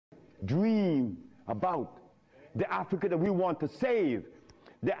dream about, the Africa that we want to save,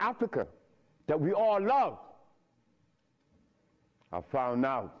 the Africa that we all love. I found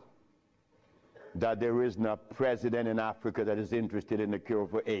out that there isn't a president in Africa that is interested in the cure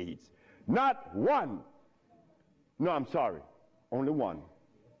for AIDS. Not one. No, I'm sorry. Only one.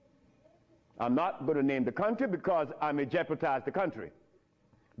 I'm not going to name the country because I may jeopardize the country.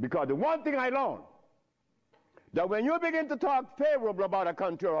 Because the one thing I learned, that when you begin to talk favorable about a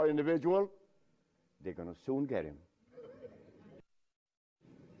country or individual, they're going to soon get him.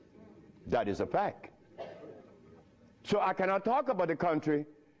 That is a fact. So I cannot talk about the country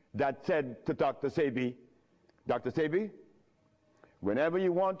that said to Dr. Sebi, Dr. Sebi, whenever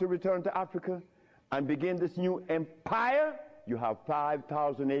you want to return to Africa and begin this new empire, you have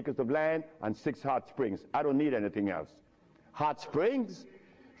 5,000 acres of land and 6 hot springs. I don't need anything else. Hot springs?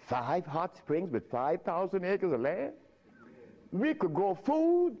 5 hot springs with 5,000 acres of land? We could grow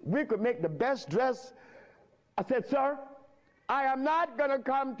food. We could make the best dress. I said, sir, I am not going to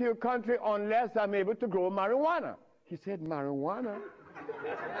come to your country unless I'm able to grow marijuana. He said, marijuana?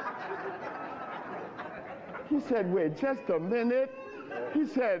 He said, wait just a minute. He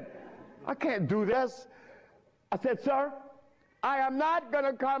said, I can't do this. I said, sir, I am not going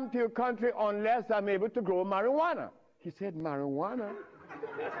to come to your country unless I'm able to grow marijuana. He said, marijuana?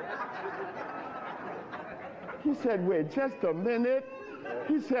 He said, wait just a minute.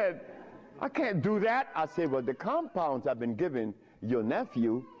 He said, I can't do that. I said, well, the compounds I've been giving your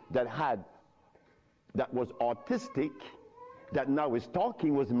nephew that was autistic, that now is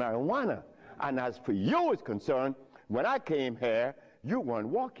talking, was marijuana. And as for you is concerned, when I came here, you weren't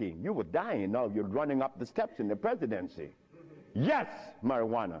walking. You were dying. Now you're running up the steps in the presidency. Yes,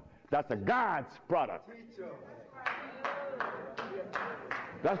 marijuana. That's a God's product.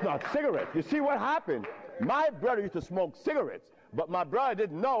 That's not cigarettes. You see what happened? My brother used to smoke cigarettes, but my brother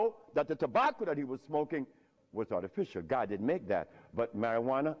didn't know that the tobacco that he was smoking was artificial. God didn't make that. But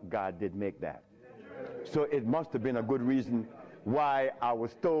marijuana, God did make that. So it must have been a good reason why I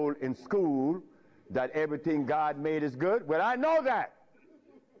was told in school that everything God made is good. Well, I know that.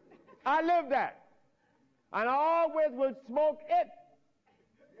 I live that. And I always will smoke it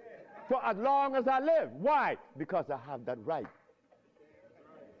for as long as I live. Why? Because I have that right.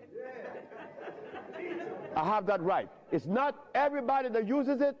 I have that right. It's not everybody that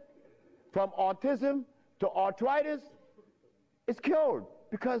uses it, from autism to arthritis, is cured,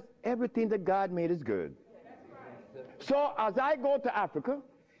 because everything that God made is good. So as I go to Africa,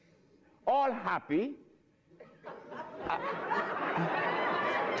 all happy,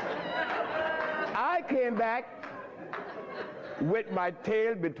 I came back with my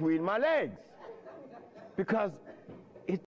tail between my legs, because